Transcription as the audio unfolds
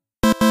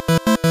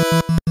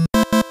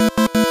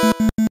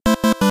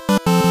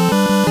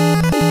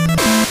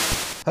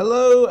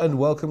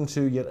welcome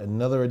to yet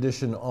another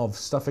edition of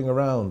Stuffing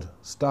Around,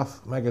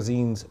 Stuff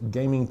Magazine's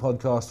gaming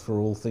podcast for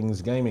all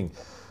things gaming.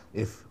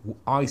 If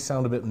I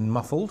sound a bit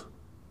muffled,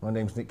 my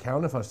name's Nick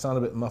Cowan. If I sound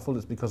a bit muffled,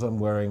 it's because I'm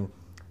wearing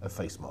a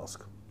face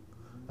mask.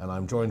 And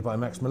I'm joined by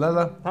Max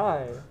Malella.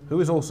 Hi.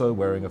 Who is also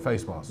wearing a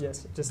face mask.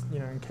 Yes, just,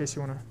 in case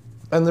you want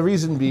to... And the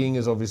reason being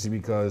is obviously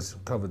because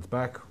COVID's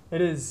back.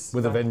 It is.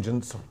 With a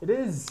vengeance. It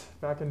is.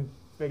 Back and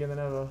bigger than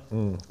ever.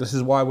 This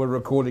is why we're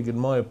recording in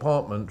my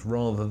apartment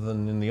rather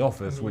than in the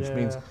office, which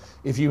means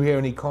if you hear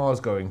any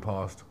cars going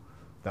past,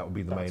 that would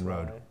be the main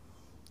road.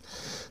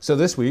 So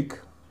this week...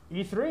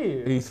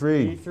 E3,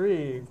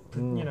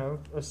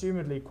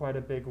 assumedly quite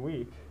a big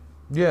week.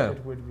 Yeah.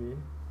 It would be.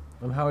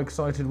 And how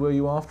excited were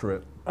you after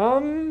it?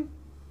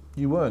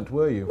 You weren't,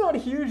 were you? Not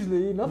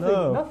hugely.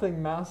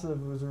 Nothing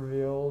massive was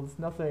revealed.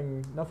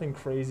 Nothing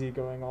crazy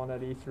going on at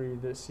E3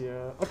 this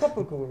year. A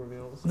couple of cool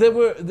reveals.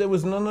 There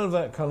was none of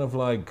that kind of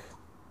like,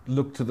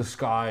 look to the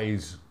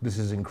skies, this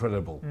is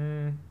incredible.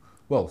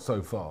 Well,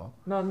 so far.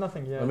 No,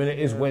 nothing yet. I mean, it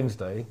is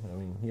Wednesday. I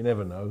mean, you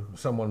never know.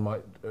 Someone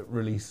might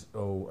release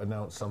or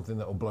announce something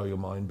that will blow your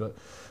mind. But,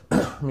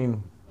 I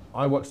mean,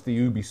 I watched the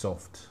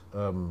Ubisoft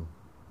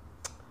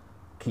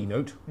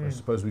keynote, I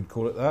suppose we'd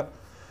call it that.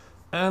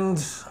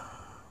 And,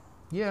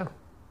 yeah.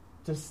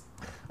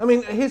 I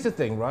mean, here's the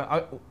thing,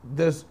 right?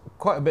 There's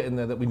quite a bit in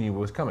there that we knew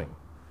was coming,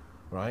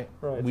 right?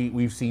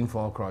 We've seen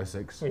Far Cry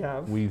 6. We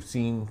have. We've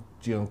seen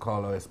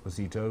Giancarlo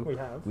Esposito. We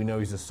have. We know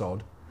he's a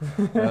sod.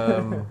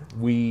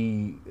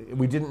 We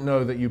didn't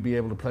know that you'd be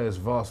able to play as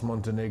Vas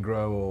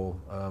Montenegro or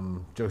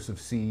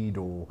Joseph Seed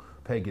or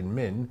Pagan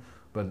Min,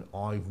 but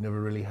I've never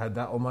really had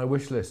that on my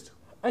wish list.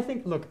 I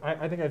think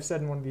I've said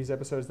in one of these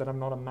episodes that I'm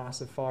not a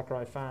massive Far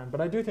Cry fan, but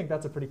I do think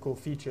that's a pretty cool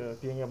feature,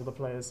 being able to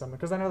play as someone,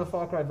 because I know the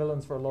Far Cry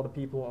villains for a lot of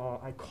people are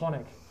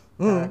iconic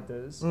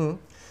characters.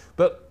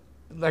 But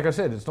like I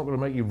said, it's not going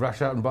to make you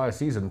rush out and buy a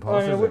season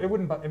pass. It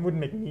wouldn't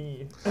make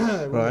me.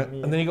 Right,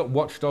 and then you got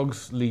Watch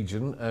Dogs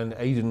Legion, and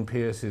Aidan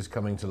Pierce is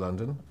coming to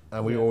London,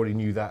 and we already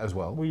knew that as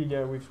well.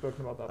 We've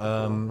spoken about that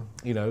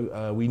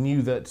before. We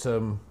knew that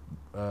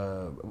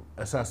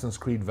Assassin's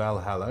Creed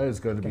Valhalla is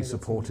going to be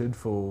supported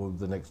for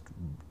the next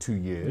 2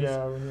 years.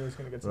 Yeah, we knew it was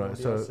going to get some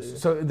DLC.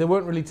 So they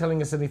weren't really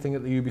telling us anything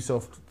at the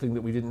Ubisoft thing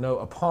that we didn't know,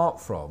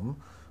 apart from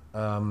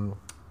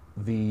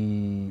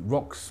the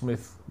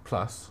Rocksmith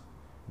Plus,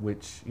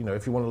 which,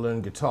 if you want to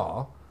learn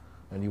guitar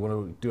and you want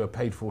to do a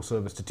paid-for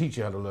service to teach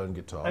you how to learn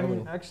guitar. I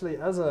mean, actually,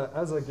 as a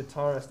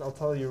guitarist, I'll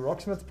tell you,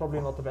 Rocksmith's probably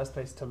not the best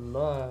place to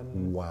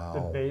learn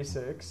the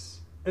basics.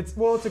 It's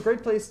a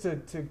great place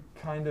to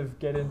kind of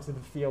get into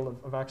the feel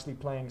of actually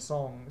playing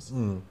songs.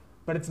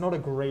 But it's not a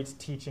great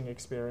teaching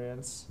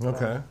experience.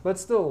 Okay. But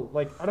still,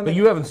 I don't know. But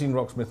you haven't seen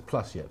Rocksmith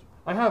Plus yet.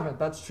 I haven't,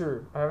 that's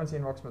true. I haven't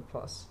seen Rocksmith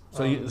Plus.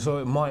 So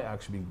it might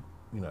actually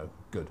be,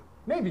 good.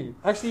 Maybe.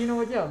 Actually, you know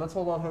what? Yeah, let's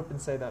hold on hope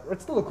and say that.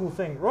 It's still a cool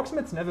thing.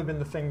 Rocksmith's never been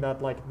the thing that,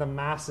 the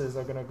masses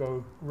are going to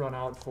go run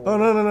out for. Oh,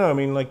 no. I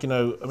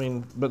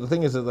mean, but the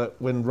thing is that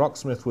when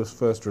Rocksmith was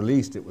first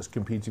released, it was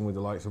competing with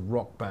the likes of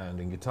Rock Band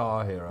and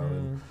Guitar Hero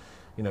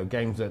and,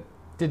 games that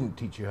didn't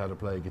teach you how to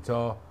play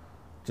guitar,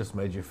 just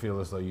made you feel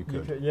as though you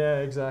could. Yeah,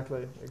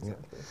 exactly.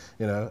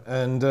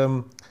 And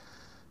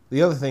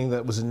the other thing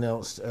that was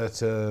announced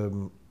at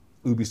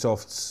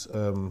Ubisoft's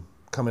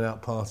coming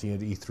out party at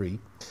E3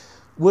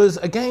 was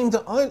a game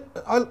that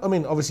I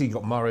mean, obviously you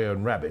got Mario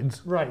and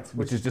Rabbids, right?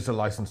 Which is just a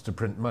license to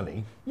print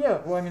money.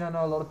 Yeah, well, I mean, I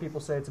know a lot of people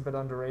say it's a bit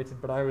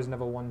underrated, but I was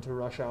never one to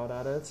rush out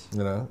at it.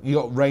 You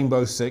got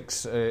Rainbow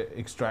Six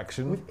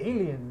Extraction with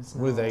aliens.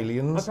 With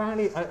aliens.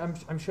 Apparently,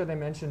 I'm sure they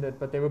mentioned it,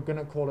 but they were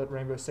gonna call it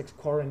Rainbow Six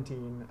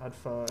Quarantine at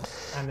first.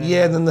 And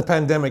then, then the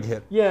pandemic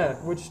hit. Yeah,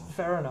 which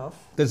fair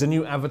enough. There's a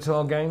new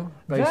Avatar game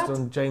based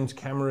on James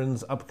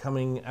Cameron's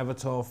upcoming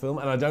Avatar film,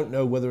 and I don't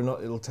know whether or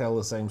not it'll tell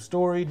the same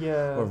story,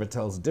 or if it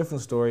tells a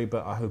different story,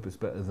 but I hope it's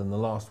better than the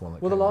last one.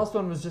 The last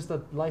one was just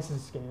a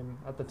licensed game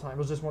at the time. It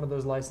was just one of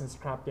those licensed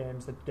crap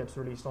games that gets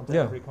released onto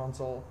every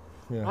console.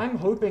 Yeah. I'm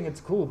hoping it's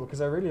cool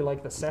because I really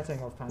like the setting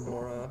of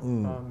Pandora,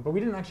 but we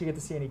didn't actually get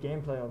to see any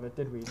gameplay of it,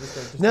 did we?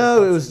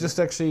 No, it was just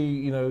actually,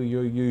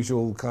 your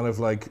usual kind of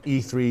like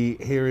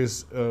E3, here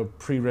is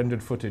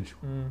pre-rendered footage.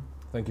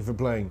 Thank you for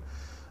playing.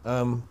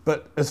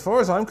 But as far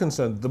as I'm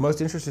concerned, the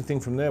most interesting thing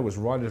from there was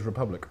Riders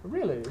Republic.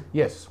 Really?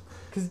 Yes.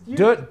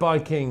 Dirt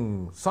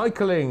biking,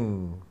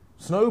 cycling,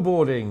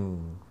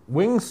 snowboarding,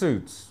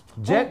 wingsuits,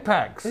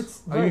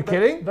 jetpacks. Are you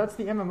kidding? That's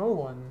the MMO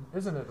one,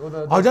 isn't it?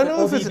 I don't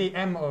know if it's the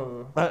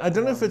MO. I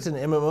don't know if it's an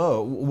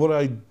MMO. What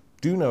I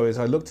do know is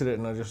I looked at it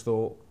and I just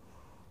thought,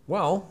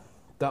 well,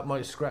 that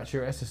might scratch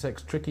your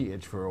SSX tricky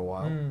itch for a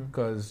while,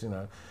 because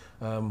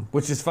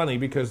which is funny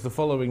because the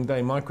following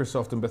day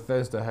Microsoft and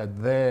Bethesda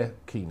had their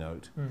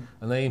keynote,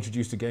 and they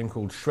introduced a game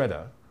called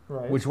Shredder.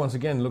 Right. Which once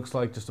again looks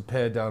like just a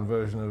pared down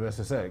version of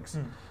SSX.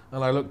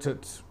 And I looked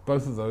at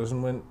both of those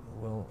and went,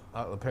 well,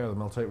 out of the pair of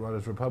them, I'll take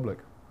Riders Republic.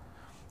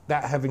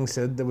 That having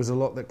said, there was a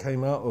lot that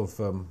came out of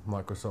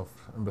Microsoft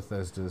and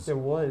Bethesda's. There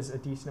was a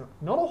decent,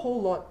 not a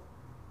whole lot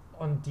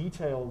on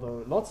detail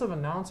though. Lots of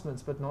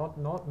announcements, but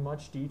not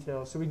much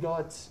detail. So we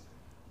got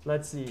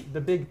let's see.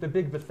 The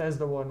big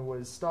Bethesda one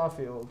was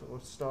Starfield or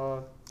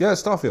Star. Yeah,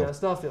 Starfield. Yeah,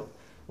 Starfield,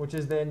 which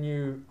is their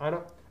new.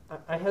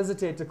 I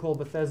hesitate to call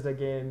Bethesda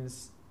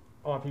games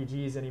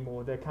RPGs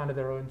anymore. They're kind of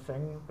their own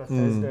thing.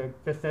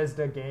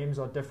 Bethesda games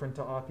are different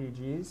to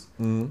RPGs.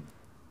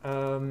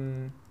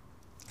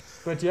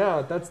 But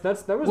yeah, that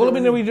was. Well, I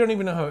mean, we don't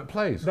even know how it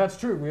plays. That's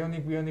true. We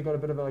only got a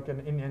bit of like an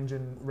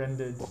in-engine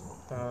rendered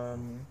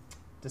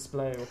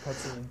display or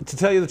cutscene. To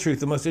tell you the truth,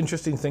 the most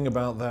interesting thing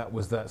about that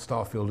was that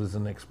Starfield is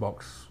an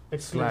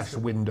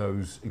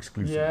Xbox/Windows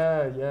exclusive.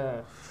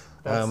 Yeah.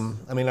 I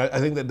mean, I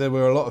think that there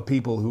were a lot of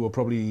people who were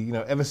probably,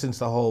 ever since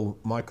the whole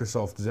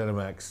Microsoft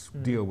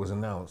ZeniMax deal was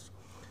announced,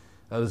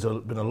 there's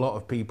been a lot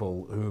of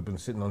people who have been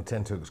sitting on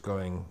tenterhooks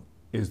going,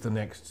 is the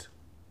next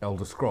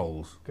Elder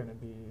Scrolls going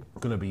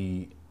to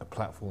be a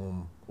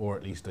platform or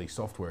at least a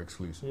software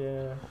exclusive?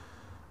 Yeah.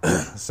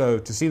 So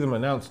to see them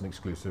announce an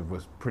exclusive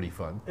was pretty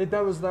fun.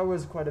 That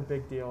was quite a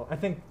big deal. I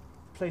think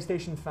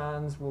PlayStation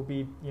fans will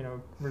be,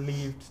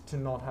 relieved to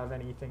not have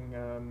anything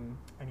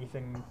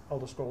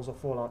Elder Scrolls or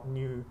Fallout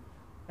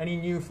any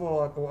new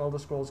Fallout or Elder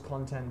Scrolls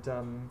content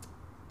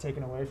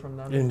taken away from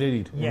them.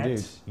 Indeed.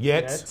 Yet.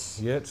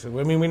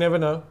 I mean, we never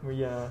know.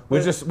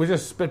 We're just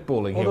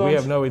spitballing here. We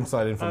have no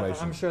inside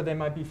information. I'm sure they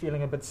might be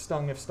feeling a bit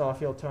stung if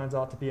Starfield turns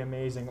out to be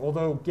amazing.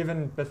 Although,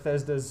 given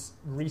Bethesda's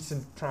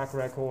recent track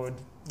record,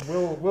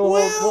 we'll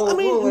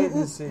wait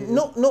and see.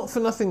 Not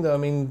for nothing though. I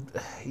mean,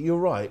 you're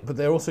right, but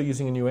they're also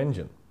using a new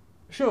engine.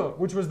 Sure,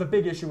 which was the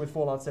big issue with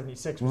Fallout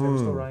 76, which they were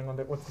still running on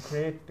the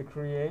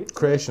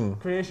creation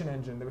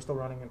engine. They were still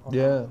running it on.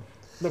 Yeah.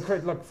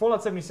 Look,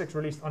 Fallout 76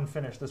 released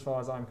unfinished as far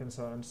as I'm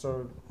concerned.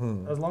 So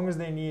as long as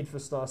they need for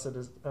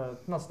Starfield.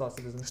 Star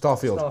Citizen,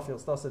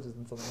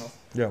 something else.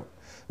 Yeah.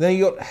 Then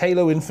you got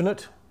Halo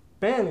Infinite.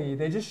 Barely.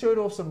 They just showed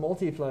off some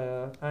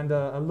multiplayer and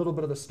a little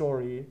bit of the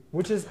story,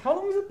 which is, how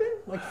long has it been?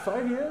 Like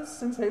 5 years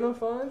since Halo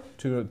 5?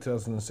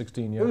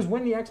 2016, yeah. It was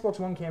when the Xbox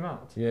One came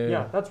out.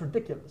 Yeah, that's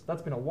ridiculous.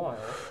 That's been a while.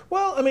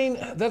 Well, I mean,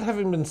 that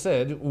having been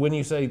said, when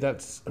you say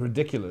that's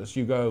ridiculous,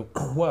 you go,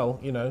 well,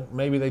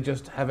 maybe they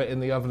just have it in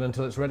the oven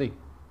until it's ready.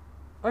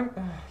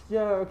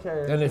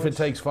 Okay. And if it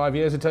takes 5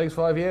 years, it takes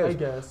 5 years. I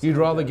guess. You'd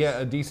rather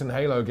get a decent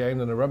Halo game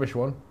than a rubbish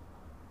one.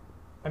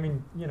 I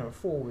mean,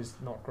 4 was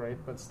not great,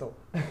 but still.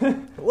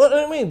 Well,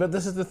 I mean, but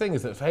this is the thing,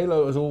 is that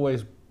Halo has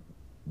always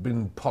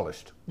been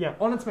polished. Yeah,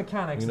 on its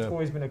mechanics, it's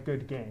always been a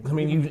good game. I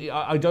mean,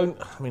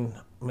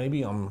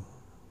 maybe I'm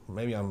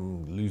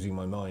losing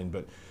my mind,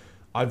 but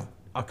I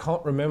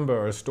can't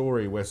remember a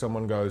story where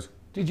someone goes,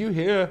 did you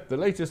hear the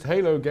latest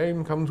Halo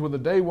game comes with a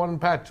day one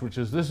patch, which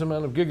is this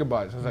amount of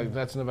gigabytes? I was like,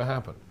 that's never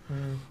happened.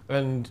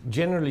 And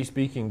generally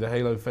speaking, the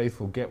Halo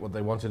faithful get what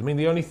they wanted. I mean,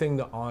 the only thing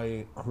that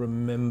I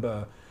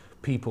remember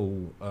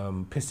people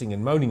pissing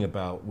and moaning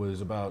about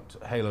was about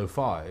Halo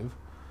 5.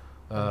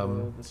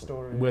 The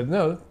story.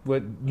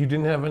 Where you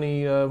didn't have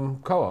any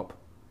co-op.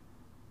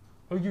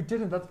 Oh, you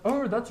didn't?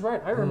 That's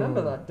right. I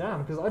remember that.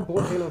 Damn, because I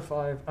bought Halo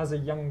 5 as a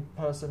young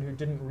person who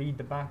didn't read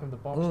the back of the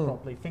box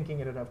properly, thinking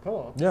it'd have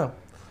co-op. Yeah.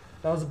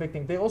 That was a big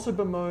thing. They also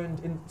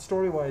bemoaned,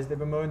 story-wise,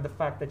 the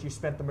fact that you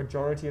spent the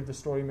majority of the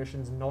story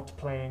missions not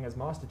playing as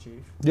Master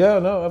Chief. Yeah,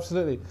 no,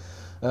 absolutely.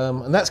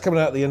 And that's coming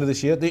out at the end of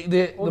this year.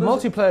 The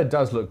multiplayer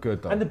does look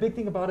good, though. And the big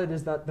thing about it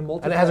is that the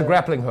multiplayer... And it has a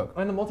grappling hook.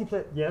 And the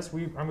multiplayer... Yes,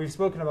 we've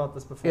spoken about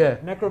this before. Yeah.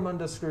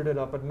 Necromunda screwed it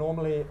up, but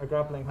normally a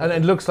grappling hook... And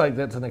it looks like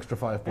that's an extra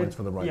 5 points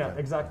for the right Yeah,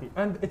 exactly.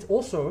 And it's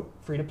also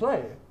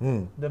free-to-play.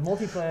 The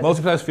multiplayer...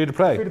 Multiplayer's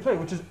free-to-play. Free-to-play,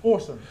 which is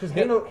awesome. Because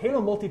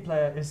Halo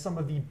multiplayer is some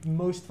of the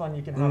most fun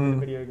you can have in a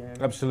video game.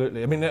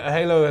 Absolutely. I mean,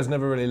 Halo has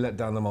never really let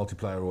down the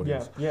multiplayer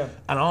audience. Yeah.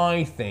 And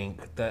I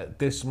think that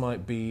this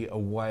might be a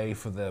way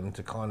for them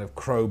to kind of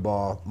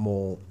crowbar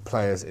more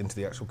players into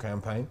the actual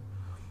campaign.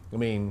 I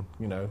mean,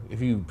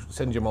 if you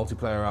send your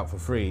multiplayer out for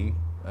free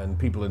and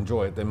people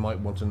enjoy it, they might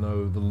want to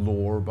know the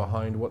lore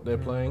behind what they're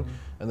playing,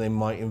 and they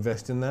might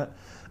invest in that.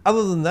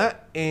 Other than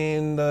that,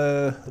 in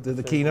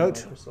the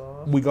keynote,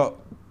 we got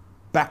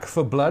Back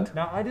 4 Blood.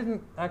 Now, I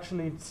didn't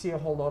actually see a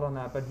whole lot on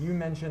that, but you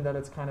mentioned that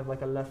it's kind of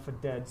like a Left 4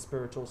 Dead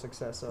spiritual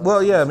successor.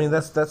 Well, yeah, I mean,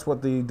 that's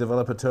what the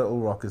developer Turtle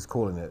Rock is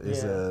calling it,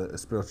 is a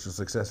spiritual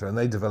successor, and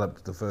they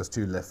developed the first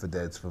 2 Left 4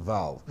 Deads for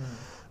Valve.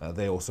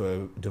 They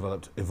also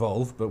developed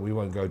Evolve, but we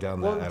won't go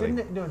down that alley.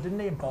 Didn't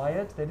they buy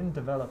it? They didn't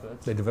develop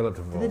it. They developed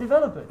Evolve. Did they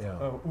develop it? Yeah.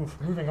 Oh,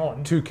 moving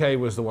on. 2K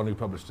was the one who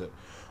published it.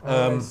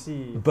 I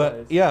see.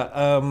 But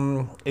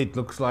it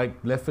looks like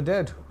Left 4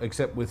 Dead,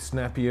 except with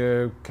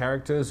snappier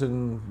characters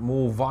and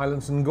more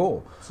violence and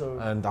gore.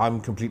 And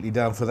I'm completely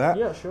down for that.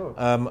 Yeah, sure.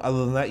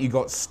 Other than that, you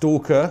got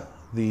Stalker,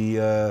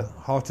 the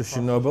Heart of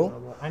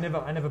Chernobyl. I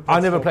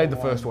never played the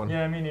first one.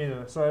 Yeah, me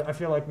neither. So I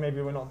feel like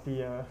maybe we're not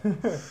the...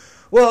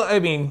 Well, I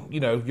mean,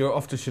 you're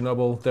off to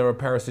Chernobyl, there are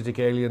parasitic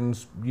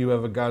aliens, you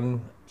have a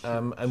gun,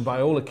 and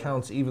by all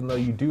accounts, even though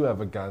you do have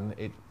a gun,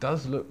 it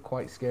does look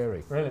quite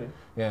scary. Really?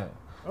 Yeah.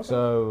 Okay.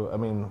 So, I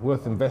mean,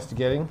 worth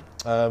investigating.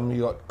 You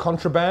got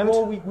Contraband.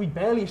 Well, we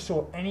barely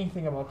saw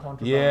anything about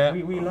Contraband.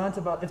 Yeah. We learnt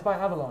about, it's by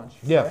Avalanche,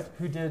 Yeah. right?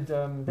 Who did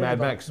Mad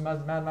Max.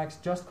 Mad Max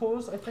Just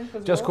Cause, I think,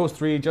 as Just well? Cause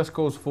 3, Just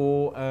Cause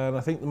 4, and I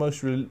think the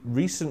most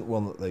recent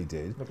one that they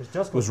did Because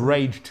Just Cause was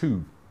Rage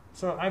 2.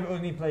 So I've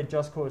only played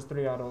Just Cause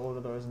 3 out of all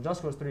of those, and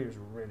Just Cause 3 was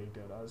really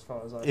good as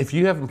far as I... If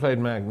you haven't played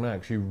Mad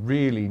Max, you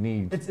really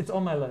need It's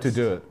on my list. to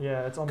do it.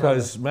 Yeah, it's on my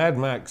list. Because Mad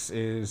Max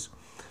is...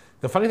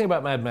 The funny thing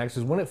about Mad Max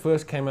is when it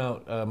first came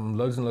out,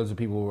 loads and loads of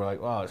people were like,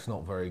 oh, it's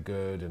not very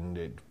good, and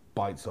it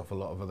bites off a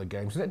lot of other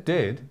games. And it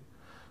did,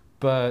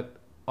 but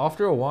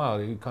after a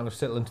while, you kind of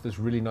settle into this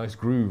really nice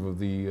groove of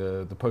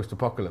the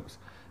post-apocalypse.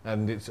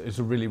 And it's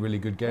a really, really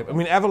good game. I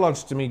mean,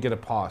 Avalanche, to me, get a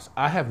pass.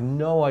 I have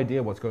no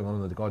idea what's going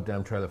on in the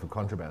goddamn trailer for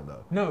Contraband,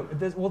 though. No,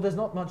 there's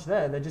not much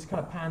there. They just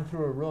kind of pan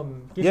through a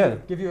room,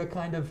 give you a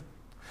kind of...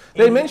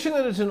 They mention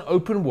that it's an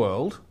open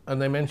world, and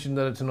they mention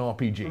that it's an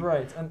RPG.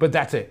 Right. But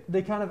that's it.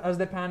 They kind of, as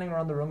they're panning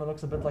around the room, it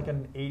looks a bit like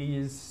an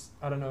 80s,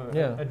 I don't know,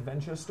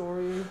 adventure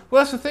story.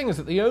 Well, that's the thing, is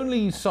that the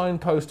only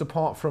signpost,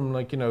 apart from,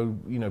 like, you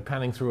know,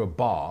 panning through a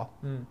bar,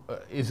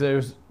 is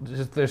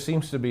there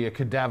seems to be a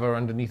cadaver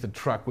underneath a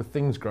truck with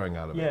things growing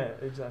out of it.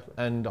 Yeah, exactly.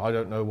 And I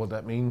don't know what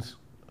that means.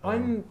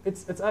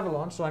 It's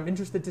Avalanche, so I'm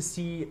interested to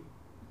see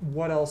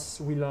what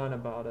else we learn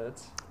about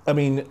it. I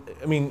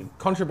mean,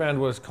 Contraband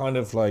was kind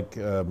of like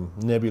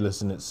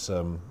nebulous in its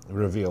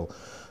reveal,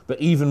 but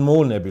even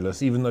more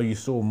nebulous, even though you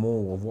saw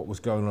more of what was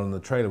going on in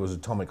the trailer, was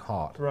Atomic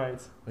Heart. Right.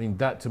 I mean,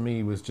 that to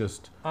me was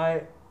just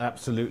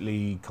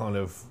absolutely kind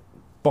of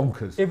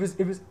bonkers. It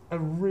was a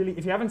really.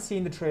 If you haven't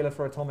seen the trailer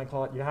for Atomic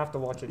Heart, you have to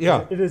watch it.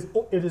 Yeah. It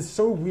is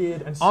so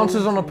weird and so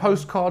Answers on a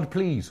postcard,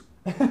 please.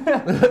 You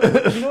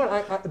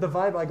know what? The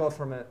vibe I got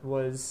from it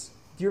was.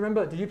 Do you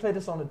remember? Did you play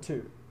Dishonored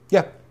 2?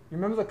 Yeah. You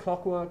remember the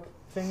clockwork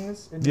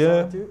things in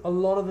Yeah. Dishonored 2? A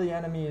lot of the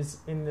enemies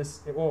in this,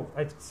 well,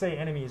 I'd say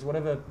enemies,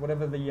 whatever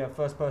the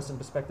first-person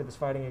perspective is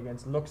fighting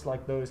against, looks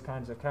like those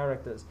kinds of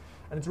characters.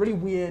 And it's really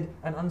weird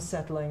and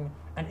unsettling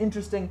and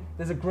interesting.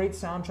 There's a great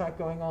soundtrack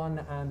going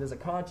on, and there's a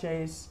car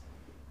chase.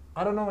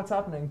 I don't know what's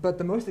happening, but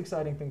the most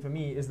exciting thing for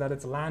me is that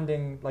it's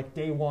landing like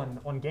day one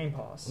on Game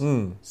Pass.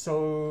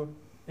 So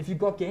if you've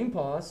got Game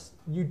Pass,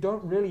 you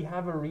don't really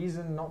have a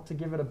reason not to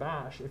give it a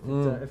bash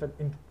if it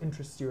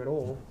interests you at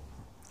all.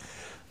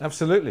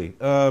 Absolutely.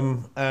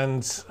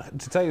 And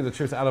to tell you the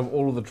truth, out of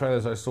all of the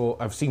trailers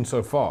I've seen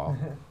so far,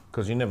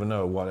 because you never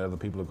know what other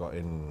people have got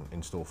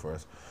in store for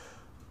us,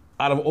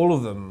 out of all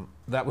of them,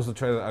 that was the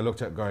trailer that I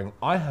looked at going,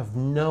 I have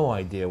no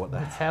idea what the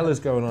hell is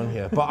going on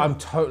here, but I'm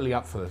totally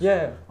up for this.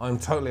 Yeah. I'm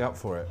totally up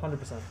for it.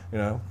 100%. You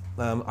know,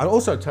 I'm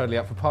also totally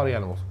up for Party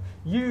Animals.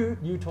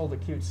 You told a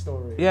cute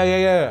story.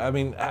 Yeah. I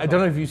mean, I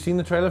don't know if you've seen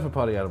the trailer for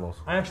Party Animals.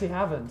 I actually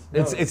haven't.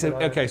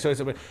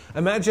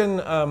 Imagine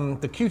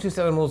the cutest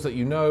animals that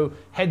you know,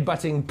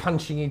 headbutting,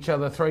 punching each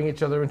other, throwing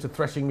each other into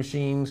threshing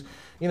machines.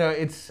 You know,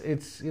 it's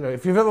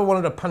if you've ever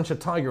wanted to punch a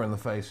tiger in the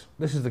face,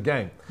 this is the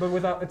game. But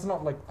it's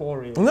not like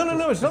gory.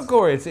 No, it's not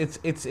gory.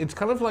 It's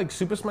kind of like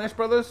Super Smash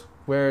Brothers,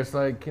 where it's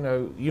like, you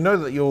know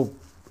that you're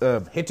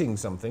hitting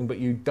something, but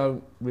you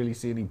don't really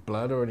see any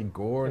blood or any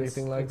gore or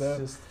anything like that.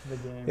 It's just the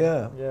game.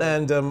 Yeah.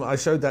 And I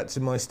showed that to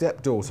my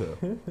stepdaughter,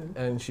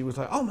 and she was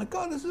like, "Oh my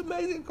God, this is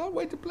amazing! Can't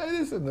wait to play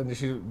this." And then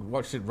she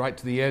watched it right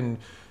to the end,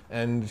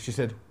 and she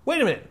said, "Wait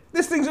a minute,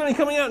 this thing's only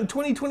coming out in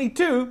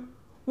 2022.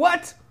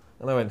 What?"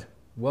 And I went,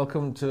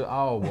 "Welcome to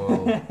our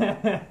world.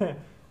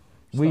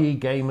 We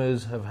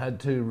gamers have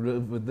had to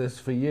live with this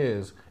for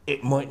years.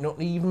 It might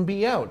not even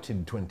be out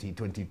in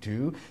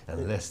 2022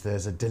 unless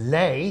there's a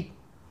delay."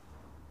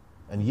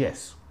 And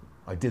yes,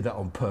 I did that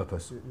on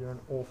purpose. You're an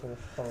awful,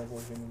 horrible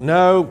human.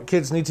 No,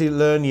 kids need to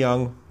learn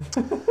young.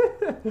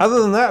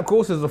 Other than that, of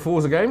course, there's the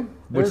Forza game,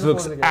 which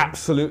looks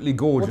absolutely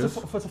gorgeous.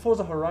 It's a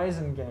Forza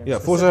Horizon game. Yeah,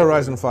 Forza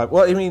Horizon 5.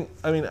 Well, I mean,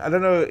 I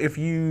don't know if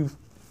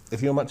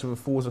you're much of a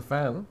Forza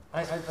fan.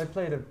 I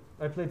played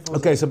Forza.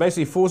 Okay, so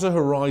basically, Forza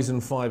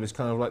Horizon 5 is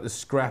kind of like the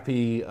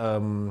scrappy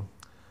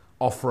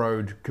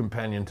off-road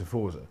companion to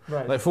Forza.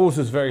 Right. Like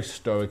Forza's very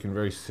stoic and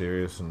very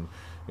serious, and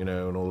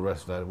and all the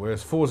rest of that.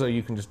 Whereas Forza,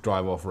 you can just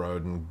drive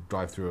off-road and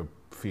drive through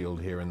a field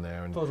here and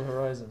there. And Forza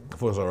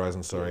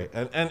Horizon, sorry.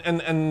 And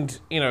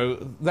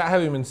that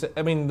having been said,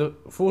 I mean, the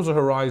Forza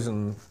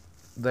Horizon,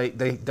 they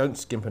don't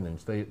skimp an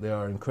inch. They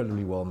are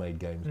incredibly well-made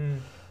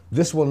games.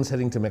 This one's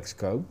heading to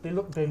Mexico. They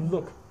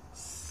look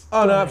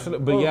Oh, no,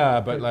 absolutely.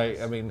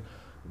 But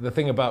the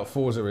thing about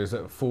Forza is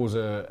that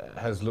Forza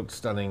has looked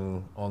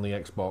stunning on the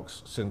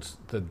Xbox since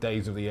the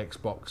days of the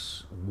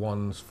Xbox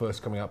One's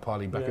first coming out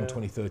party back in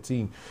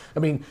 2013. I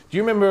mean, do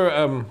you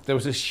remember there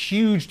was this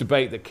huge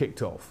debate that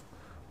kicked off,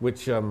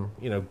 which,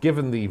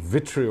 given the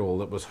vitriol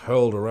that was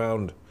hurled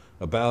around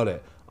about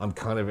it, I'm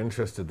kind of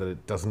interested that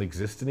it doesn't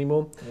exist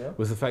anymore,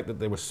 was the fact that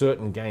there were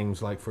certain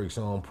games like, for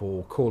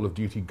example, Call of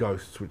Duty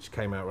Ghosts, which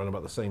came out around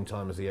about the same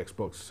time as the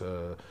Xbox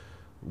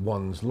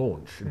One's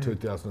launch in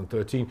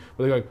 2013,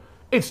 where they go,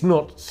 it's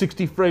not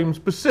 60 frames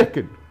per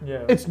second.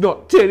 Yeah. It's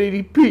not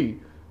 1080p.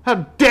 How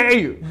dare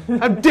you?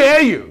 How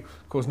dare you?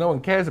 Of course, no one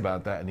cares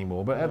about that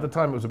anymore, but at the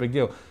time it was a big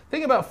deal.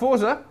 Thing about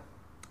Forza,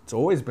 it's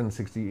always been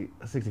 60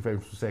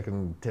 frames per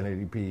second,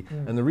 1080p,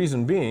 and the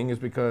reason being is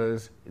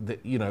because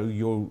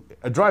you're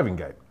a driving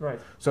game, right?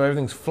 So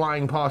everything's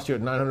flying past you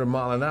at 900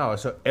 mile an hour,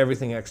 so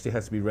everything actually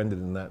has to be rendered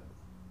in that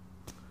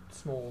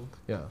small.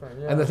 Yeah.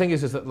 And the thing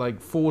is that like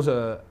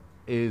Forza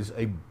is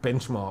a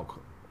benchmark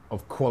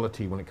of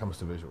quality when it comes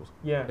to visuals.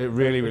 Yeah, it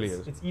really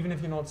is. It's even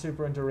if you're not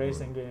super into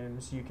racing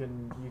games, you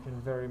can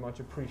very much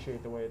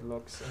appreciate the way it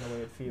looks and the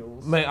way it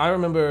feels. Mate, I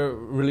remember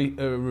really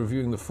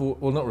reviewing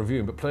not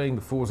reviewing, but playing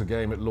the Forza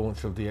game at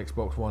launch of the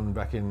Xbox One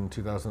back in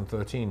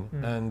 2013,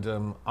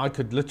 and I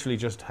could literally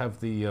just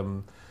have the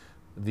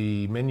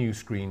menu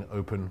screen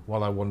open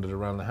while I wandered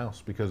around the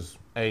house because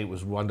it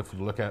was wonderful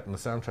to look at and the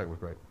soundtrack was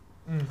great.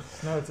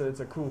 No,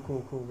 it's a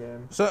cool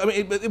game. So I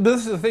mean, but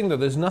this is the thing though.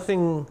 There's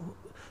nothing.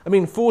 I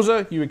mean,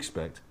 Forza, you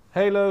expect.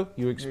 Halo,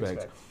 you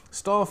expect.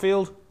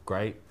 Starfield,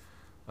 great.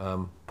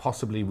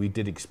 Possibly we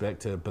did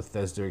expect a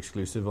Bethesda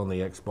exclusive on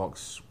the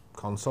Xbox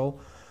console.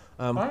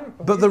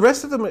 But the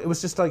rest of them, it was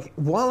just like,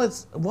 while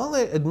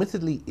they're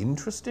admittedly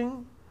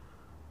interesting,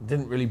 it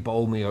didn't really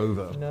bowl me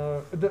over.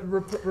 No, the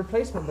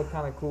replacement looked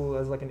kind of cool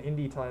as like an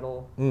indie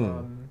title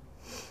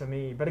for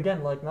me. But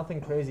again, like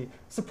nothing crazy.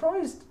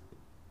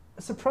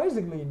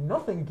 Surprisingly,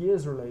 nothing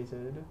Gears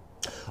related.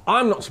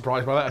 I'm not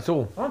surprised by that at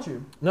all. Aren't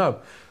you? No.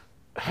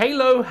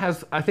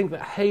 I think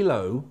that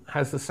Halo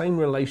has the same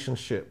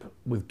relationship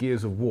with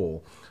Gears of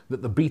War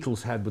that the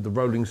Beatles had with the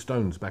Rolling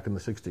Stones back in the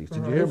 60s.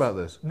 Did you hear about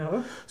this?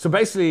 No. So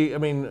basically, I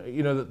mean,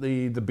 that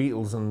the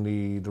Beatles and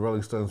the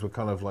Rolling Stones were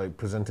kind of like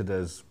presented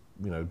as,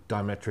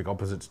 diametric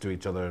opposites to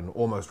each other and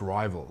almost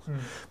rivals.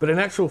 But in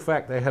actual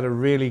fact, they had a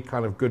really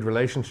kind of good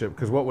relationship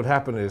because what would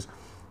happen is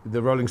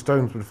the Rolling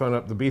Stones would phone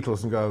up the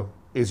Beatles and go,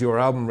 "Is your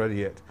album ready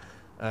yet?"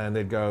 And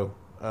they'd go,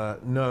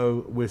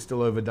 "No, we're still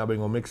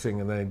overdubbing or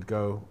mixing." And they'd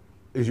go,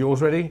 "Is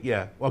yours ready?"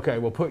 "Yeah." "Okay,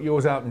 we'll put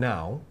yours out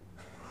now,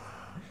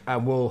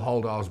 and we'll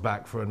hold ours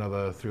back for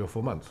another 3 or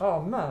 4 months."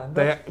 Oh man,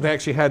 they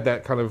actually had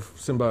that kind of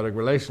symbiotic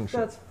relationship.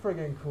 That's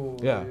friggin' cool.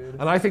 Yeah, dude.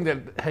 and I think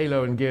that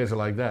Halo and Gears are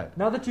like that.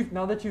 Now that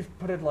you've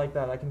put it like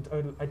that,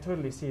 I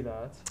totally see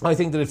that. I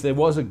think that if there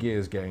was a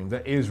Gears game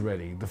that is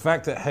ready, the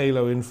fact that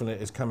Halo Infinite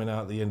is coming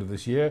out at the end of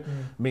this year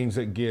means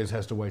that Gears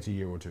has to wait a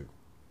year or two.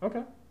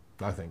 Okay.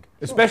 I think,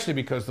 especially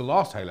because the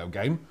last Halo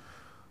game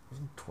was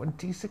in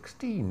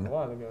 2016. A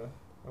while ago.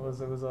 It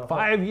was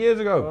 5 years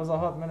ago. It was a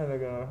hot minute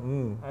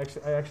ago.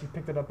 I actually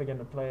picked it up again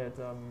to play it.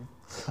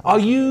 Are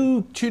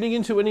you tuning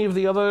into any of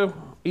the other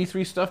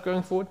E3 stuff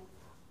going forward?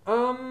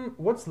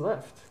 What's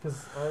left?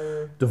 Because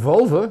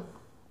Devolver,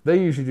 they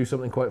usually do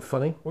something quite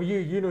funny. Well,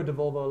 you know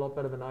Devolver a lot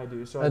better than I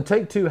do. So and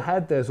Take-Two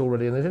had theirs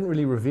already, and they didn't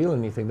really reveal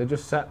anything. They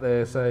just sat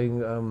there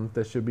saying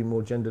there should be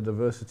more gender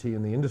diversity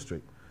in the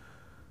industry,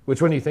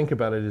 which, when you think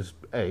about it, is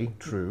A,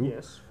 true.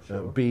 Yes.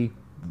 Sure. B,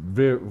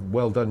 very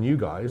well done, you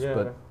guys. Yeah.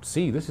 But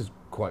C, this is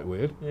quite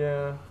weird.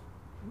 Yeah.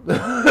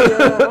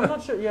 I'm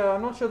not sure. Yeah,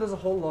 I'm not sure. There's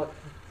a whole lot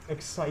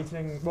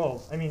exciting.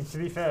 Well, I mean, to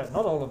be fair,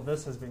 not all of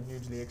this has been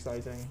hugely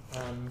exciting.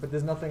 But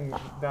there's nothing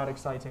that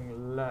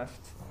exciting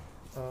left.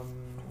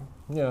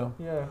 Yeah.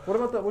 Yeah. What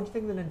about that? What do you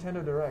think of the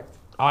Nintendo Direct?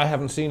 I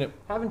haven't seen it.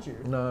 Haven't you?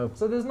 No.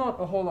 So there's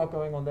not a whole lot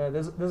going on there.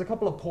 There's a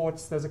couple of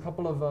ports. There's a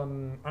couple of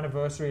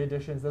anniversary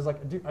editions. There's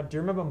like, do you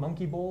remember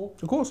Monkey Ball?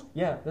 Of course.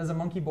 Yeah. There's a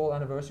Monkey Ball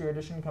anniversary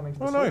edition coming to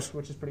the Switch, nice.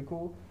 which is pretty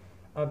cool.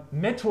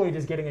 Metroid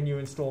is getting a new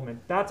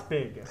installment. That's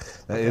big.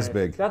 That is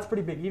big. That's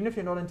pretty big. Even if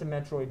you're not into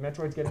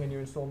Metroid's getting a new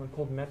installment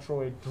called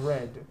Metroid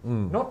Dread,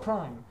 not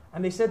Prime.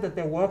 And they said that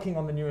they're working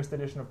on the newest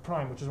edition of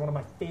Prime, which is one of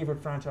my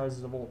favorite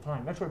franchises of all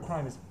time. Metroid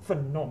Prime is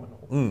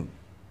phenomenal.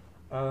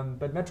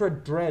 But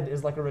Metroid Dread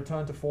is like a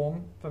return to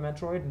form for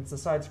Metroid, and it's a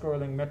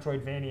side-scrolling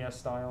Metroidvania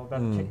style that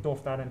kicked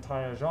off that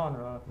entire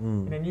genre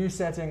in a new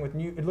setting with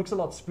new. It looks a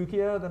lot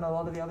spookier than a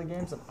lot of the other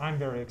games, and I'm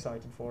very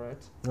excited for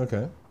it.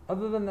 Okay.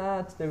 Other than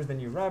that, there was the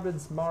new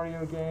Rabbids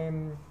Mario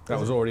game. That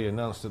was already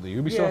announced at the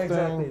Ubisoft Yeah,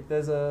 exactly. thing.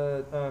 There's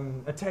a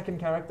Tekken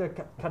character,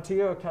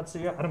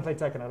 Katsuya. I don't play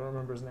Tekken. I don't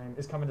remember his name.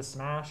 Is coming to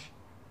Smash.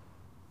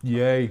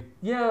 Yay.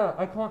 Yeah,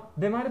 I can't.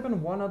 There might have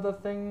been one other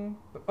thing.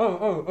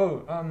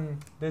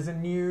 There's a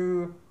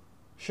new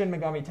Shin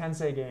Megami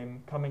Tensei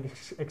game coming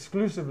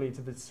exclusively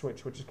to the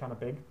Switch, which is kind of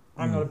big.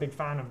 I'm not a big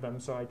fan of them,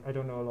 so I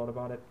don't know a lot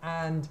about it.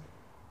 And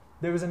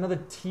there was another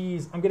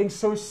tease. I'm getting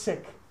so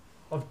sick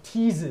of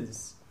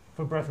teases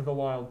for Breath of the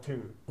Wild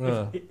 2.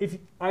 If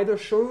either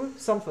show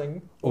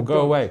something or go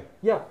away.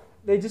 Yeah,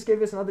 they just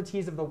gave us another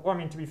tease of the. Well, I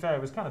mean, to be fair,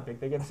 it was kind of big.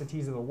 They gave us a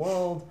tease of the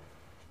world.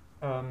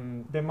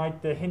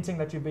 They're hinting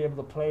that you'll be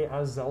able to play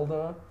as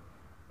Zelda.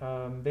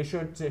 They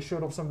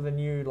showed off some of the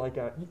new, like,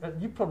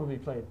 you probably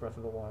played Breath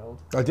of the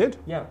Wild. I did.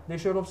 Yeah, they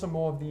showed off some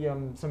more of the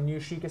some new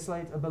Sheikah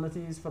Slate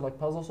abilities for like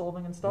puzzle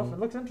solving and stuff. It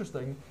looks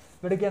interesting,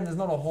 but again, there's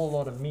not a whole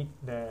lot of meat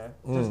there.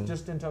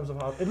 Just in terms of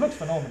how it looks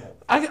phenomenal.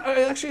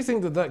 I actually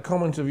think that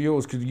comment of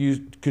yours could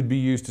be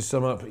used to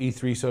sum up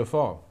E3 so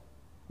far.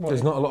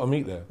 There's not a lot of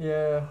meat there.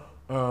 Yeah.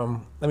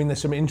 I mean,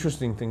 there's some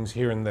interesting things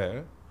here and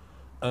there,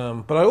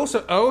 but I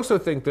also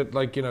think that,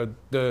 like,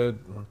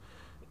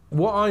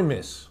 what I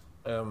miss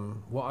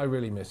what I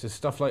really miss is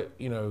stuff like,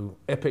 you know,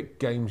 Epic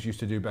Games used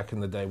to do back in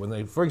the day when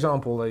they, for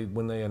example,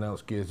 when they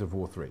announced Gears of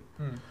War 3.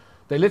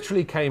 They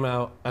literally came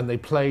out and they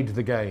played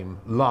the game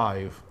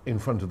live in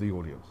front of the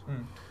audience.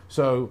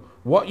 So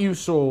what you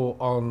saw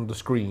on the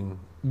screen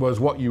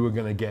was what you were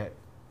going to get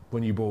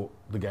when you bought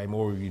the game,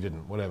 or you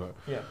didn't, whatever.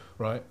 Yeah.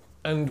 Right?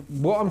 And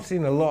what I'm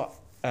seeing a lot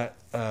at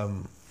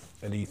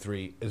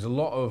E3 is a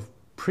lot of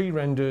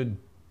pre-rendered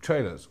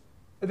trailers.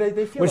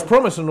 They feel which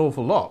promise an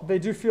awful lot. They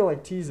do feel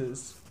like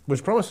teasers.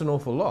 Which promise an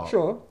awful lot.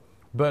 Sure.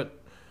 But,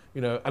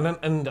 you know,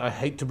 and I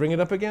hate to bring it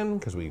up again,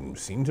 because we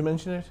seem to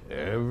mention it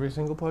every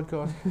single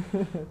podcast.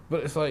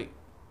 But it's like,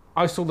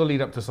 I saw the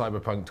lead up to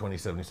Cyberpunk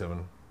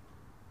 2077,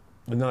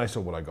 and then I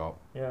saw what I got.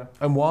 Yeah.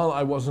 And while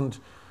I wasn't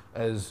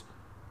as,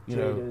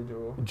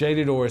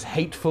 jaded or as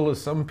hateful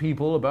as some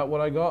people about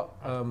what I got,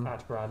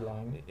 at Brad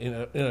Lang,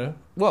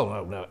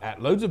 well, no,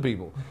 at loads of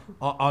people,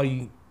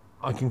 I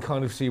can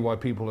kind of see why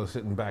people are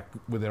sitting back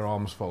with their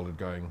arms folded,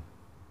 going,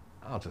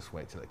 "I'll just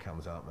wait till it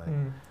comes out,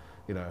 mate."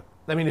 You know,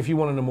 I mean, if you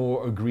wanted a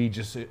more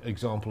egregious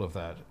example of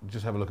that,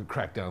 just have a look at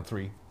Crackdown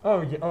 3.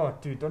 Oh yeah, oh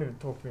dude, don't even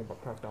talk to me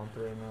about Crackdown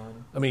 3,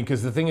 man. I mean,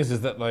 because the thing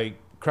is that like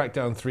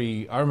Crackdown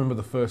 3, I remember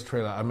the first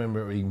trailer. I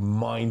remember it being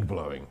mind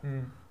blowing.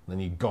 Then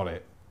you got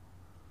it,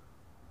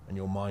 and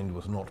your mind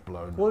was not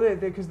blown. Well,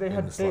 because they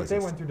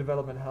went through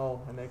development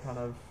hell, and they kind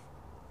of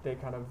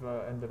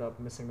ended up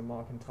missing the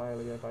mark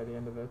entirely by the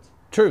end of it.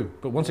 True,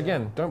 but once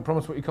again, don't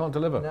promise what you can't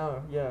deliver.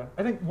 No, yeah.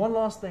 I think one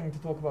last thing to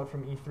talk about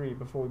from E3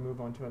 before we move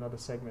on to another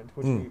segment,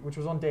 which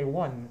was on day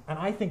one, and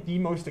I think the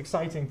most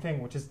exciting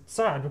thing, which is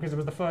sad because it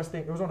was the first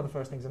thing, it was one of the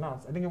first things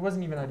announced. I think it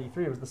wasn't even at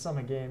E3; it was the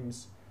Summer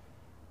Games,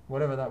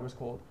 whatever that was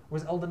called.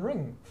 Was Elden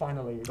Ring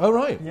finally? Oh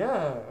right.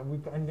 Yeah, we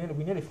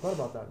nearly forgot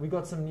about that. We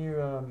got some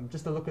new,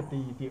 just a look at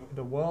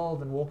the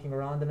world and walking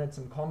around in it,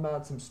 some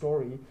combat, some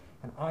story,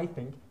 and I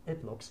think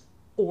it looks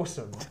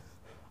awesome.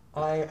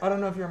 I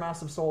don't know if you're a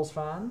massive Souls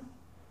fan.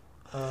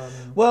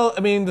 Well, I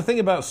mean, the thing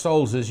about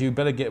Souls is you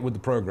better get with the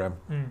program.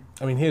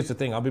 I mean, here's the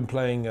thing. I've been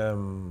playing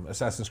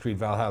Assassin's Creed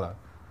Valhalla,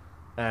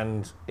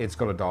 and it's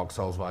got a Dark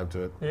Souls vibe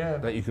to it. Yeah.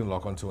 That you can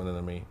lock onto an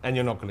enemy, and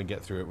you're not going to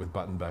get through it with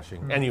button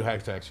bashing. And you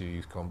have to actually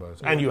use combos.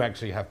 And you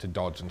actually have to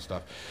dodge and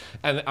stuff.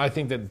 And I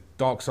think that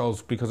Dark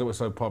Souls, because it was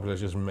so popular,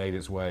 just made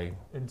its way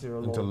into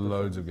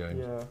loads of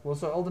games. Yeah. Well,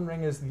 so Elden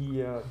Ring is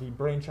the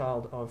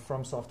brainchild of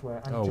From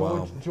Software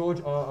and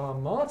George R.R.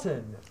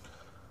 Martin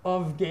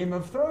of Game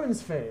of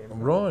Thrones fame.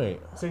 Right.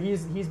 So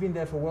he's been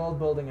there for world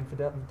building and for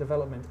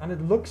development, and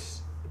it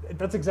looks.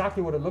 That's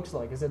exactly what it looks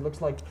like. It looks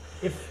like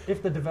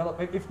if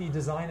the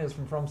designers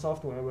from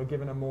Software were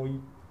given a more,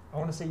 I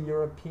want to say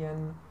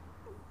European.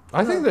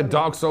 I think that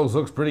Dark Souls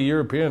looks pretty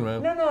European,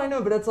 man. No, I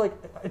know, but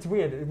it's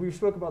weird. We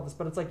spoke about this,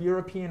 but it's like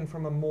European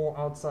from a more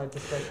outside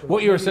perspective.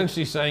 What you're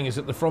essentially saying is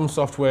that the From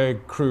Software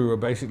crew are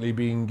basically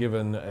being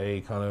given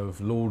a kind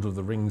of Lord of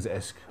the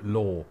Rings-esque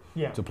lore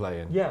to play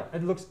in. Yeah,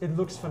 it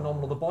looks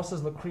phenomenal. The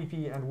bosses look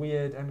creepy and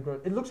weird, and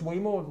it looks way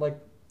more like.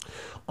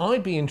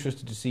 I'd be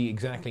interested to see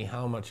exactly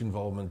how much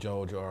involvement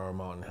George R.R.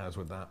 Martin has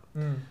with that.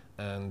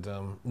 And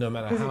no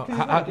matter he's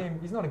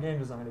not a game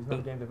designer, he's not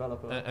a game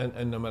developer.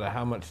 And no matter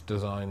how much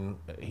design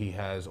he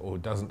has or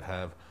doesn't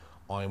have,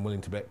 I am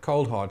willing to bet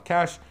cold hard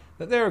cash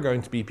that there are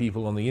going to be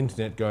people on the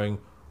internet going,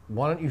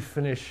 "Why don't you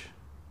finish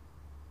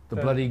the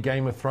bloody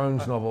Game of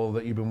Thrones novel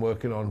that you've been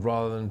working on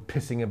rather than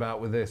pissing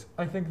about with this?"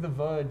 I think The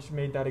Verge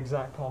made that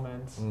exact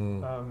comment,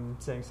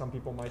 saying some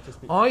people might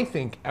just be. I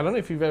don't know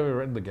if you've ever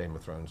read the Game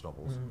of Thrones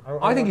novels.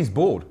 I think he's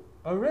bored.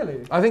 Oh,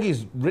 really? I think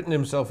he's written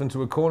himself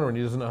into a corner and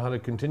he doesn't know how to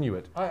continue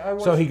it.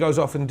 So he goes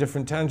off in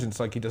different tangents,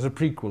 like he does a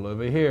prequel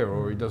over here,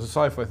 or he does a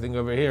sci-fi thing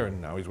over here,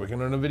 and now he's working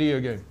on a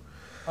video game.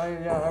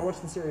 I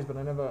watched the series, but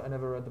I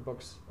never read the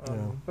books.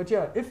 But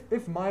yeah,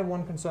 if my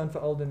one concern for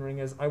Elden Ring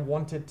is I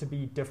want it to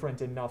be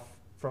different enough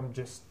from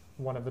just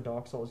one of the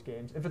Dark Souls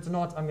games. If it's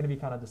not, I'm going to be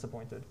kind of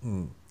disappointed.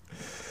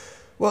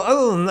 Well,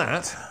 other than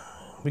that,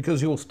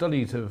 because your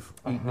studies have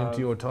eaten into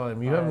your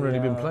time, you haven't really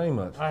been playing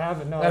much. I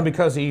haven't, no. And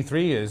because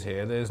E3 is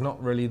here, there's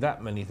not really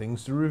that many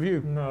things to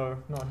review. No,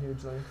 not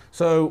hugely.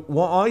 So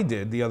what I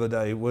did the other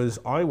day was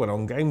I went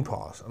on Game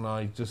Pass and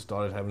I just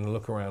started having a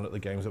look around at the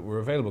games that were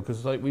available,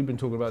 because like we've been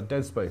talking about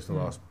Dead Space the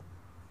last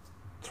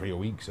 3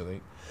 weeks, I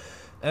think.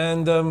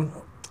 And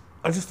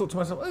I just thought to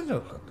myself,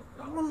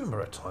 I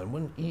remember a time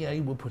when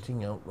EA were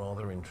putting out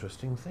rather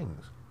interesting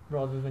things.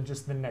 Rather than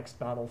just the next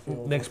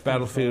Battlefield. Next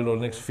Battlefield or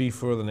the next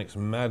FIFA or the next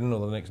Madden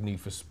or the next Need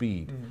for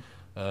Speed.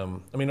 I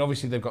mean,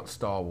 obviously they've got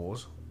Star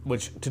Wars,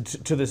 which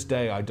to this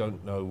day I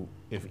don't know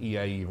if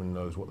EA even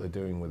knows what they're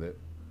doing with it.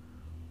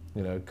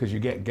 You know, because you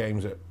get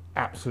games that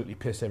absolutely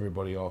piss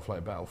everybody off,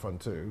 like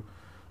Battlefront 2.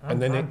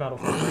 And then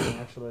Battlefront 2,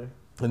 actually.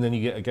 And then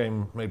you get a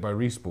game made by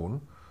Respawn,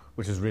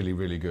 which is really,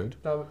 really good.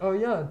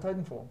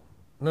 Titanfall.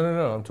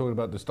 No, I'm talking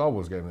about the Star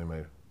Wars game they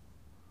made.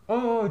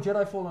 Oh,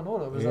 Jedi Fallen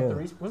Order. Was that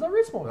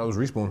Respawn? That was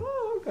Respawn.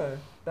 Oh, Okay,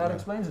 that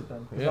explains it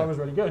then. That was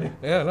really good.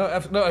 Yeah,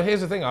 no.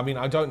 Here's the thing. I mean,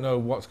 I don't know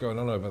what's going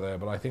on over there,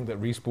 but I think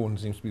that Respawn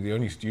seems to be the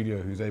only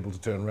studio who's able to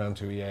turn around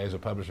to EA as a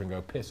publisher and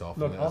go, piss off.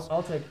 Look,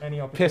 I'll take any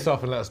opportunity. Piss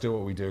off and let us do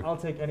what we do. I'll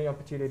take any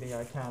opportunity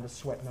I can to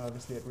sweat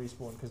nervously at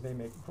Respawn because they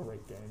make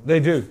great games.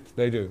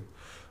 They do.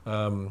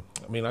 I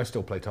mean, I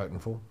still play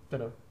Titanfall.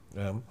 Ditto.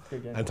 And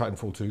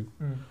Titanfall 2.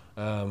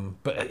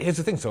 But here's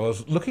the thing. So I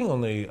was looking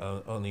on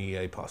the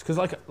EA Pass because,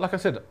 like I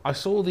said, I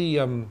saw the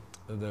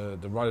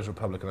Riders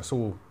Republic and I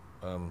saw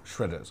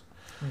Shredders.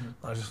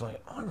 I was just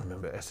like, I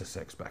remember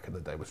SSX back in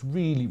the day was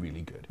really,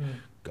 really good.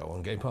 Go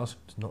on Game Pass,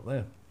 it's not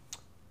there.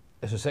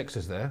 SSX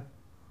is there,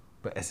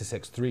 but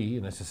SSX 3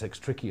 and SSX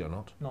Tricky are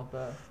not. Not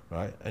there.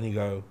 Right, and you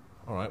go,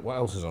 all right, what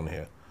else is on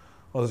here?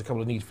 Well, there's a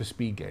couple of Need for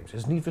Speed games.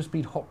 Is Need for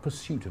Speed Hot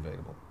Pursuit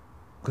available?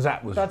 Because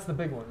that's the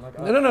big one. Like,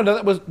 no.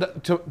 That was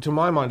to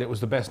my mind, it was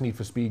the best Need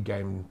for Speed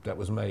game that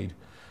was made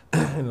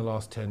in the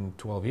last 10,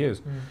 12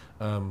 years.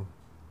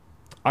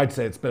 I'd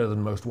say it's better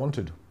than Most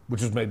Wanted,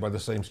 which was made by the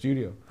same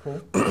studio.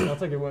 Cool. I'll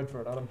take your word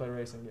for it. I don't play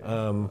racing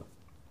games.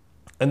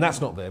 And that's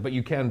not there, but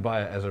you can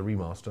buy it as a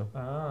remaster.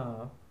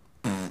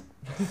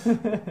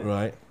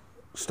 Right.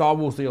 Star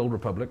Wars: The Old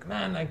Republic.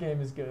 Man, that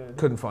game is good.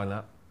 Couldn't find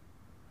that.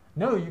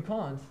 No, you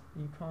can't.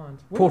 You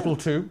can't. Portal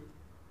 2,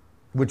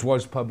 which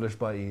was published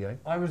by EA.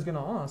 I was going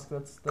to ask.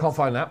 That's Can't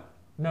find that.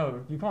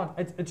 No, you can't.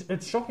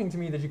 It's shocking to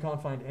me that you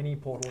can't find any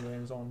Portal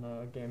games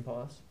on Game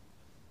Pass.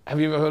 Have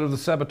you ever heard of the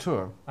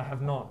Saboteur? I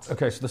have not.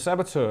 Okay, so the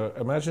Saboteur,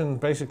 imagine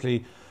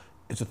basically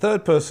it's a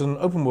third-person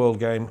open-world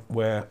game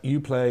where you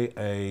play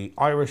an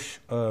Irish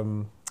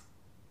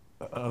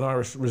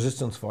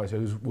resistance fighter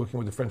who's working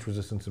with the French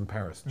resistance in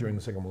Paris during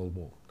the Second World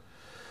War.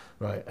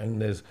 Right,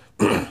 and there's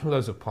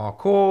loads of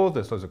parkour,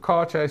 there's loads of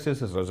car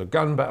chases, there's loads of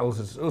gun battles.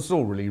 It's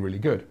all really, really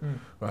good.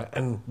 Right,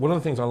 and one of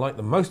the things I like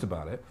the most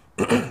about it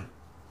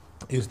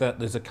is that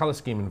there's a color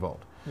scheme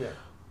involved. Yeah.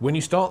 When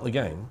you start the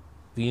game,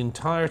 the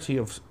entirety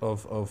of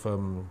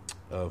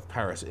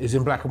Paris is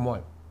in black and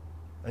white,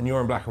 and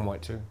you're in black and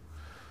white too.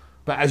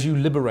 But as you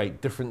liberate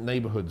different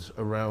neighborhoods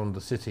around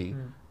the city,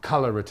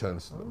 color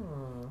returns to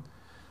them.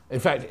 In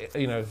fact,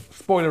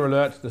 spoiler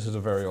alert, this is a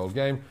very old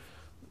game.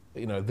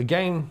 The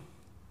game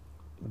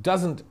it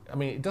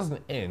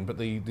doesn't end, but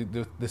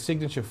the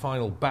signature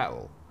final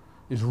battle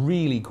is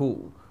really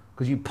cool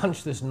because you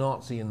punch this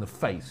Nazi in the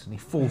face and he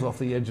falls off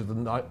the edge of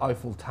the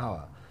Eiffel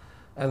Tower,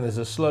 and there's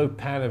a slow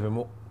pan of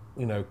him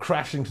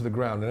crashing to the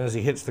ground, and as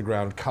he hits the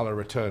ground, color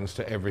returns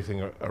to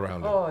everything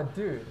around him. Oh,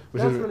 dude,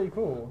 that's really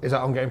cool. Is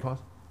that on Game Pass?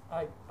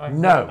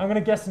 No. I'm going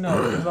to guess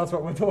no, because that's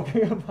what we're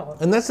talking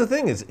about. And that's the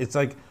thing, it's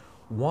like,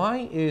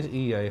 why is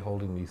EA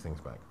holding these things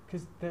back?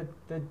 Because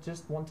they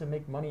just want to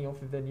make money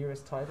off of their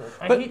newest title.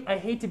 I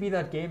hate to be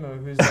that gamer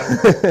who's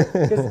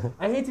like,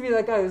 I hate to be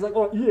that guy who's like,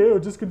 oh, EA are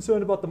just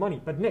concerned about the money.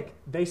 But Nick,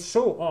 they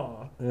so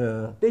are.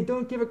 Yeah. They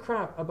don't give a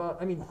crap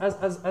about,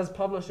 as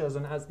publishers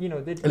and as,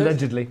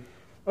 allegedly.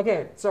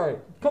 Okay, sorry,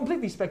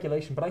 completely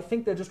speculation, but I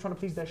think they're just trying to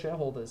please their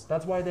shareholders.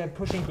 That's why they're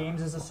pushing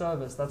games as a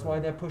service. That's why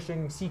they're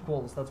pushing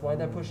sequels. That's why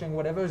they're pushing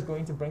whatever is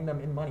going to bring them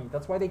in money.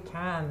 That's why they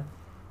can.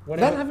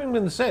 That having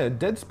been said,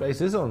 Dead Space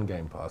is on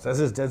Game Pass,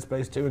 as is Dead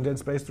Space 2 and Dead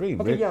Space 3.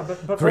 Okay, yeah,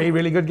 but three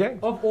really good games.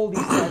 Of all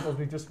these titles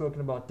we've just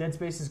spoken about, Dead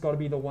Space has got to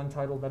be the one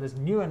title that is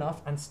new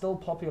enough and still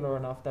popular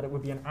enough that it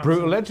would be an absolute...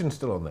 Brutal Legend's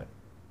still on there.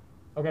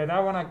 Okay, that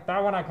one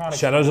I can't...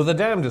 Shadows of the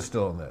Damned is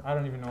still on there. I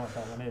don't even know what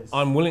that one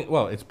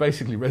is. It's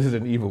basically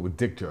Resident Evil with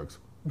dick jokes.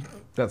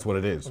 That's what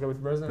it is. Okay,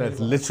 with That's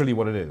literally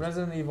what it is.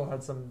 Resident Evil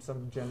had some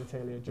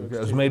genitalia jokes. It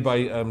was made by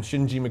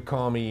Shinji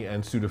Mikami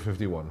and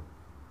Suda51.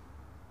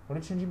 What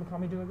did Shinji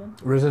Mikami do again?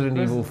 Resident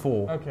Evil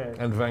 4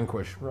 and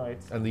Vanquish. Right.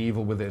 And The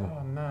Evil Within.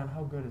 Oh man,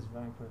 how good is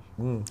Vanquish?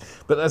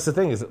 But that's the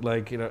thing, is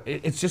that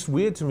it's just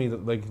weird to me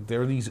that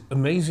there are these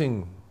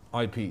amazing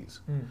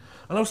IPs. And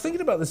I was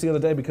thinking about this the other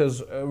day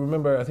because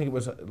remember, I think it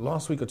was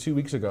last week or 2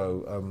 weeks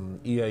ago,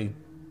 EA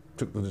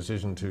took the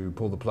decision to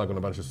pull the plug on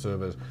a bunch of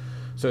servers.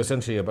 So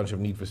essentially a bunch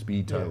of Need for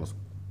Speed titles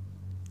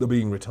are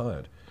being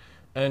retired.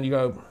 And you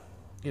go,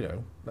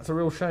 that's a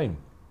real shame.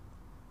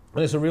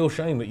 And it's a real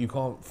shame that you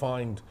can't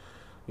find,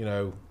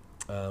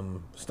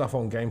 stuff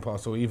on Game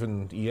Pass or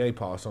even EA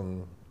Pass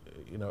on,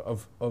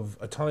 of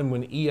a time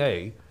when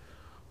EA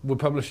were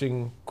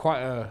publishing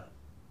quite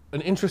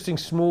an interesting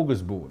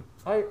smorgasbord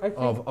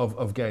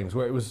of games,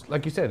 where it was,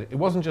 like you said, it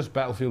wasn't just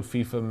Battlefield,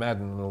 FIFA,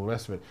 Madden, and all the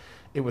rest of it.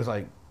 It was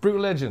like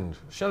Brutal Legend,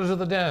 Shadows of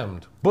the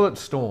Damned,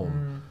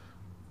 Bulletstorm,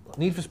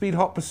 Need for Speed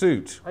Hot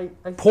Pursuit,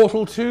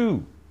 Portal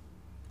 2.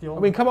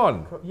 Come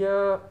on.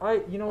 Yeah,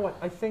 you know what?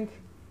 I think...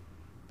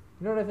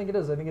 You know what I think it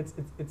is? I think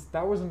it's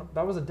that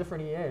was a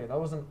different EA. That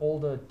was an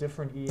older,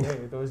 different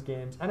EA. Those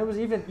games, and it was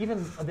even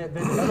the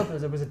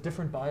developers. It was a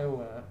different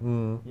BioWare.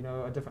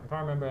 A different. I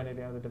can't remember any of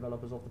the other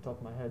developers off the top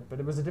of my head,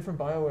 but it was a different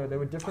BioWare. They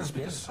were different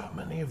games. Because so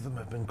many of them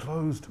have been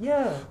closed.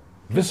 Yeah.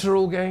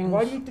 Visceral games.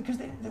 Why do you? Because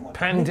they weren't,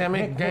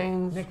 pandemic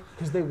games.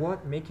 Because they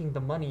weren't making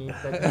the money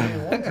that they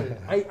wanted.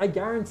 I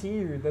guarantee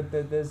you that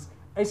there's.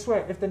 I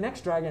swear, if the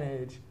next Dragon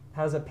Age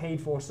has a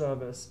paid-for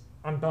service,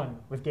 I'm done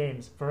with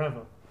games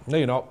forever. No,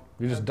 you're not.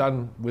 You're just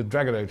done with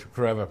Dragon Age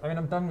forever. I mean,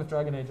 I'm done with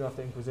Dragon Age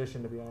after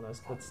Inquisition, to be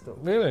honest, but still.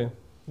 Really?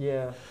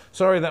 Yeah.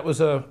 Sorry, that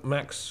was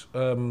Max,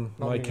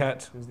 my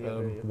cat,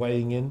 idiot.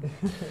 weighing in.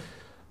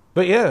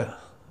 But yeah,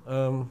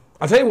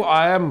 I'll tell you what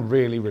I am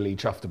really, really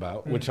chuffed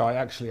about, which I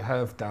actually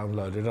have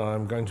downloaded, and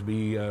I'm going to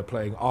be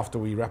playing after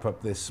we wrap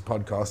up this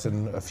podcast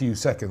in a few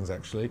seconds,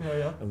 actually. Oh,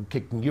 yeah? I'm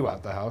kicking you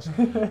out the house.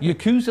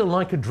 Yakuza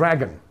Like a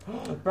Dragon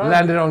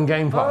landed on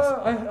Game Pass.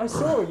 I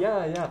saw,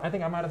 yeah. I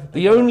think I might have...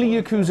 The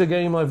only Yakuza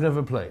game I've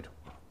never played.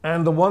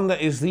 And the one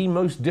that is the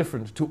most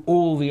different to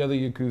all the other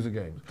Yakuza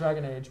games.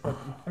 Dragon Age, but...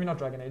 I mean, not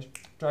Dragon Age.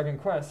 Dragon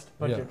Quest,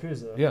 but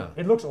Yakuza. Yeah.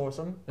 It looks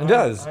awesome. It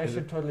does. I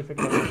should totally pick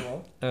it up as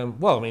well.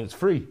 Well, I mean, it's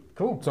free.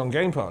 Cool. It's on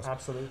Game Pass.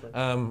 Absolutely.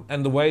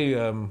 And the way,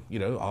 you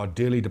know, our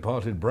dearly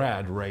departed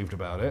Brad raved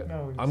about it,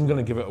 I'm going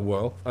to give it a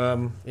whirl.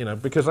 You know,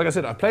 because like I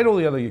said, I played all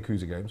the other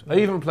Yakuza games. I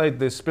even played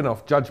this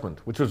spin-off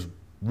Judgment, which was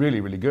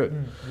really, really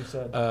good. You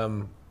said.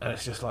 And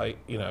it's just like,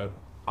 you know,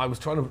 I was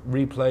trying to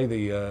replay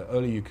the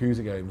early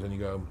Yakuza games, and you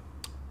go,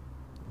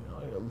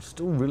 I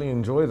still really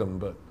enjoy them,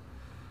 but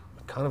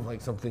I kind of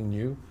like something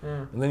new.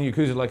 And then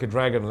Yakuza Like a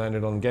Dragon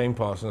landed on Game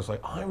Pass, and it's like,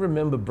 I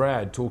remember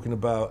Brad talking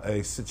about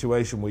a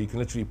situation where you can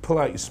literally pull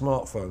out your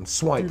smartphone,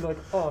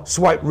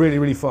 swipe really,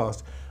 really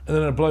fast, and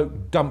then a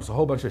bloke dumps a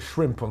whole bunch of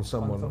shrimp on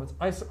someone,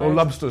 or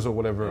lobsters or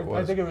whatever it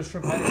was. I think it was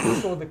shrimp. I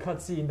saw the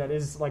cutscene that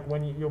is like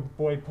when your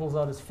boy pulls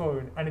out his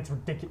phone, and it's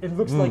ridiculous. It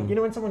looks like, you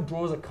know when someone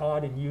draws a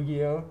card in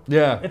Yu-Gi-Oh?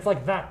 Yeah. It's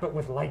like that, but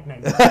with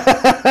lightning.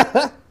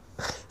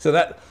 So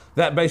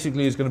that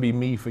basically is going to be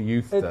me for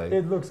Youth Day.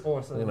 It looks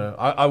awesome. You know,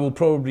 I will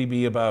probably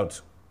be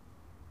about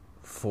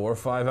 4 or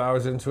 5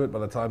 hours into it by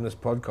the time this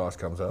podcast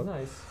comes out.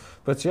 Nice.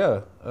 But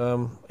yeah,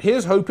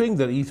 here's hoping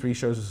that E3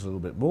 shows us a little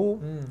bit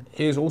more.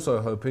 Here's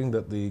also hoping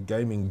that the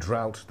gaming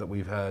drought that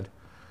we've had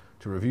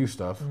to review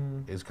stuff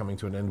is coming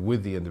to an end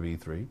with the end of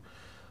E3.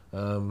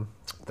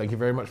 Thank you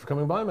very much for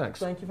coming by, Max.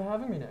 Thank you for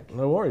having me, Nick.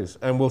 No worries.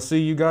 And we'll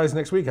see you guys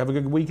next week. Have a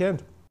good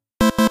weekend.